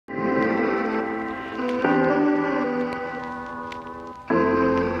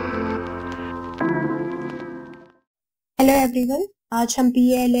Hello everyone, आज हम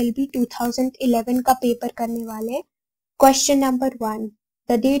BA LLB 2011 का पेपर करने वाले हैं। Question number 1,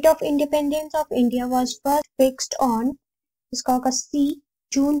 the date of independence of India was first fixed on, इसका होगा C,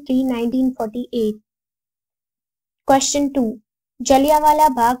 June 3, 1948। Question 2, Jallianwala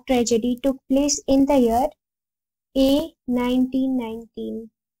Bagh tragedy took place in the year A, 1919।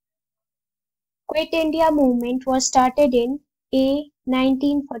 Quit India movement was started in A,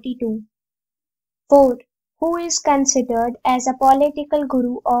 1942। 4. Who is considered as a political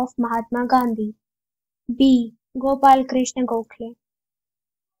guru of Mahatma Gandhi? B. Gopal Krishna Gokhale.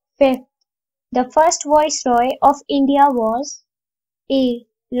 5th. The first Viceroy of India was A.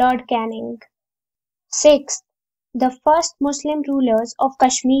 Lord Canning. 6th. The first Muslim rulers of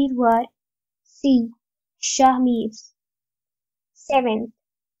Kashmir were C. Shah Mirs. 7th.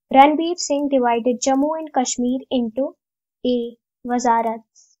 Ranveer Singh divided Jammu and Kashmir into A.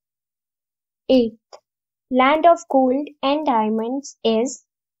 Wazarats. 8th. Land of gold and diamonds is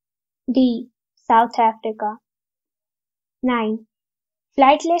D. South Africa. 9.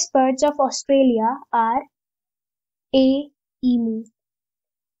 Flightless birds of Australia are A. Emu.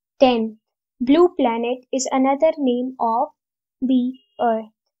 10. Blue planet is another name of B.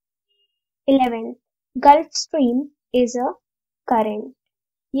 Earth. 11. Gulf Stream is a current.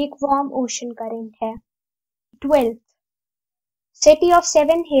 ये एक warm ocean current है. 12th. City of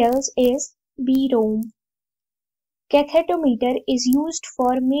Seven Hills is B. Rome. Cathetometer is used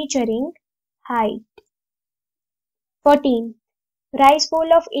for measuring height. 14. Rice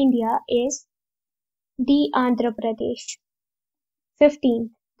Bowl of India is D. Andhra Pradesh. 15.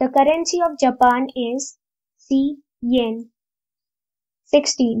 The currency of Japan is C. Yen.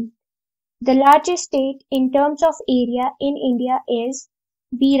 16. The largest state in terms of area in India is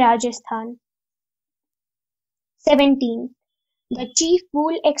B. Rajasthan. 17. The chief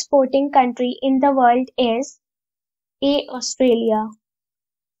wool exporting country in the world is A. Australia.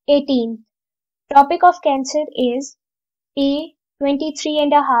 18. Tropic of Cancer is A.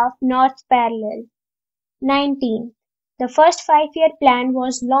 23.5 North Parallel. 19. The first 5-year plan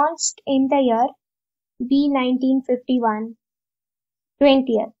was launched in the year B. 1951.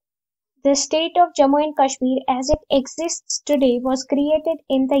 20th. The state of Jammu and Kashmir as it exists today was created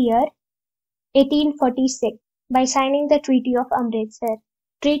in the year 1846 by signing the Treaty of Amritsar.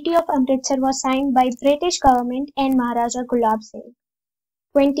 Treaty of Amritsar was signed by British government and Maharaja Gulab Singh.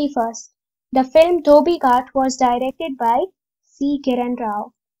 21st. The film Dhobi Ghat was directed by C. Kiran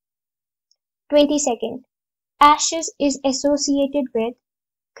Rao. 22nd. Ashes is associated with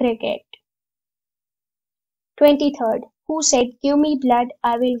cricket. 23rd. Who said, "Give me blood,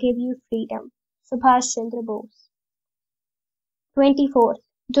 I will give you freedom"? Subhash Chandra Bose. 24th.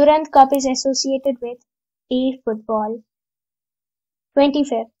 Durand Cup is associated with A. Football.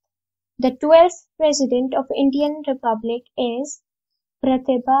 25th. The 12th President of Indian Republic is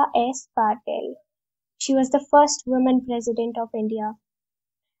Pratibha S. Patil. She was the first woman President of India.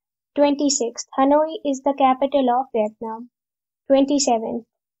 26th. Hanoi is the capital of Vietnam. 27th.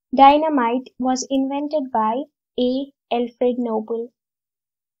 Dynamite was invented by A. Alfred Nobel.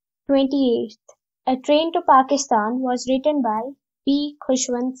 28th. A Train to Pakistan was written by B.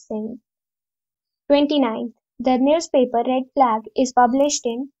 Khushwant Singh. 29th. The newspaper Red Flag is published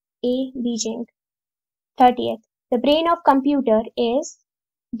in A. Beijing. 30th. The brain of computer is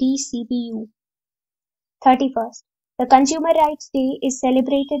D. CPU. 31st. The Consumer Rights Day is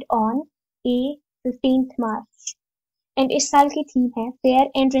celebrated on A. 15th March. And इस साल की theme है Fair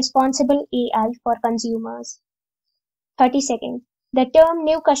and Responsible AI for Consumers. 32nd. The term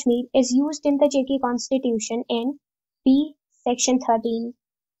New Kashmir is used in the JK Constitution in B. Section 13.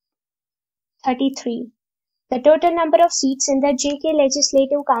 33. The total number of seats in the JK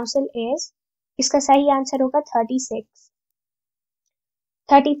Legislative Council is, इसका सही answer होगा 36.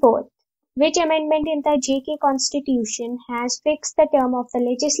 34th. Which amendment in the JK Constitution has fixed the term of the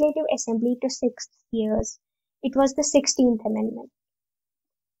Legislative Assembly to 6 years? It was the 16th Amendment.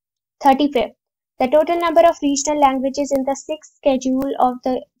 35th. The total number of regional languages in the 6th schedule of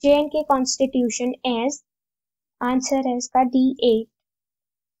the J&K Constitution is, answer is का D8.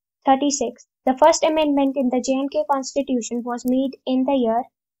 36. The first amendment in the J&K Constitution was made in the year,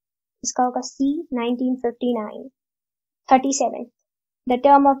 इसका होगा C, 1959. 37. The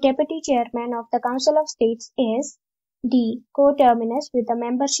term of Deputy Chairman of the Council of States is D, coterminous with the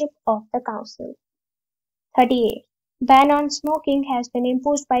membership of the Council. 38. Ban on smoking has been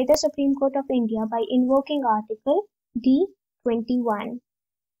imposed by the Supreme Court of India by invoking Article D21.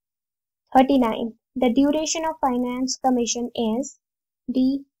 39. The duration of Finance Commission is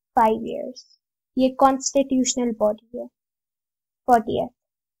D, 5 years. ये constitutional body है. 40th.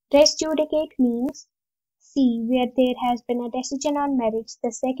 Res judicate means C. Where there has been a decision on merits,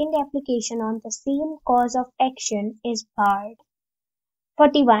 the second application on the same cause of action is barred.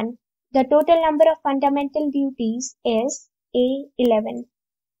 41. The total number of fundamental duties is A. 11.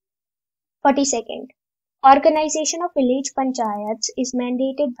 42nd. Organization of village panchayats is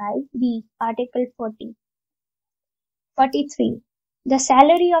mandated by B. Article 40. 43. The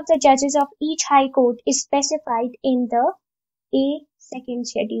salary of the judges of each high court is specified in the A. Second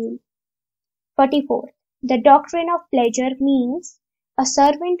schedule. 44. The doctrine of pleasure means a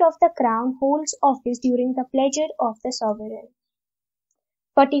servant of the crown holds office during the pleasure of the sovereign.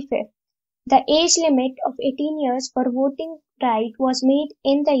 45. The age limit of 18 years for voting right was made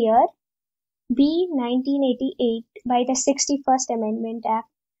in the year B. 1988 by the 61st Amendment Act.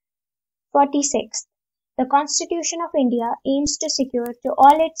 46. The Constitution of India aims to secure to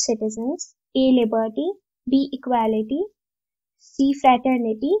all its citizens A. Liberty, B. Equality, C.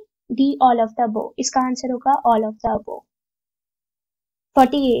 Fraternity, D. All of the above. इसका answer होगा all of the above.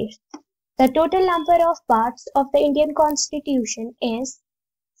 48. The total number of parts of the Indian Constitution is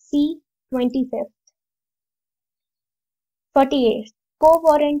C. 25th. 48. Quo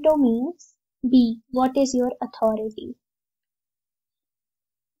warranto means B. What is your authority?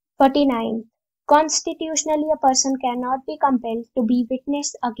 49. Constitutionally, a person cannot be compelled to be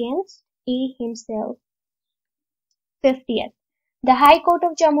witness against A. himself. 50th. The High Court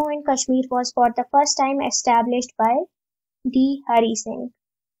of Jammu and Kashmir was for the first time established by D. Hari Singh.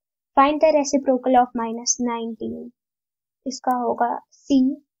 Find the reciprocal of minus 19. इसका होगा C.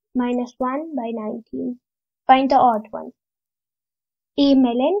 minus 1 by 19. Find the odd one. A.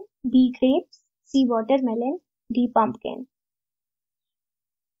 melon, B. grapes, C. watermelon, D. pumpkin.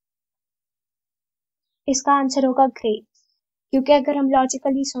 इसका answer होगा grapes, क्योंकि अगर हम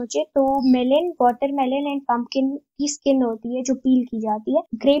logically सोचे तो melon, watermelon and pumpkin की स्किन होती है जो पील की जाती है,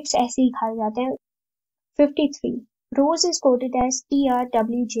 ग्रेप्स ऐसे ही खाए जाते हैं. 53. रोज is coded as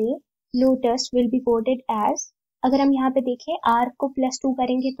TRWJ, lotus will be coded as, अगर हम यहाँ पे देखें R को +2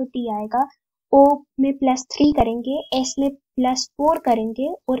 करेंगे तो T आएगा, O में +3 करेंगे, S में +4 करेंगे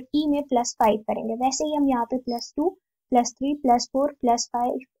और E में +5 करेंगे. वैसे ही हम यहाँ पे +2, +3, +4,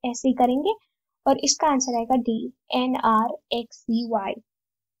 +5 ऐसे ही करेंगे और इसका आंसर आएगा D. NRXCY.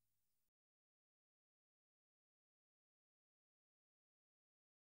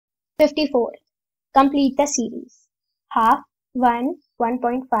 54. Complete the series. Half, 1,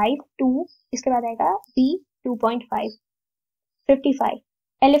 1.5, 2, इसके बाद आएगा B. 2.5. 55.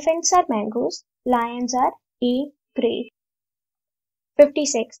 Elephants are mangoes, lions are A. grape.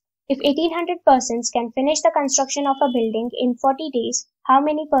 56. If 1800 persons can finish the construction of a building in 40 days, how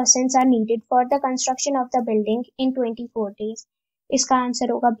many persons are needed for the construction of the building in 24 days? इसका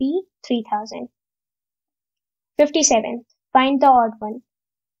answer होगा B. 3000. 57. Find the odd one.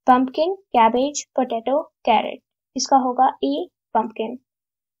 Pumpkin, cabbage, potato, carrot. इसका होगा A. pumpkin.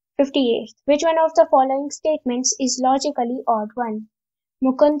 58. Which one of the following statements is logically odd one?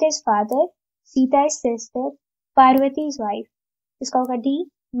 Mukund is father, Sita is sister, Parvati is wife. इसका होगा D.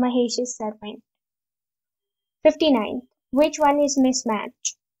 Mahesh is servant. 59. Which one is mismatched?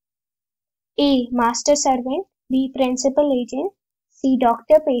 A. Master servant, B. Principal agent, C.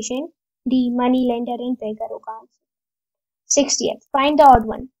 Doctor patient, D. Money lender and beggar होगा answer. 60th. Find the odd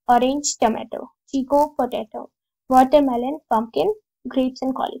one. Orange, tomato, Chico, potato, watermelon, pumpkin, grapes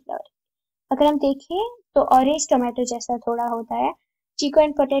and cauliflower. अगर हम देखें तो orange tomato जैसा थोड़ा होता है, Chico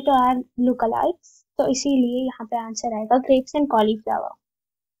and potato are look अलाइक्स, तो इसीलिए यहाँ पे आंसर आएगा ग्रेप्स एंड कॉलीफ्लावर.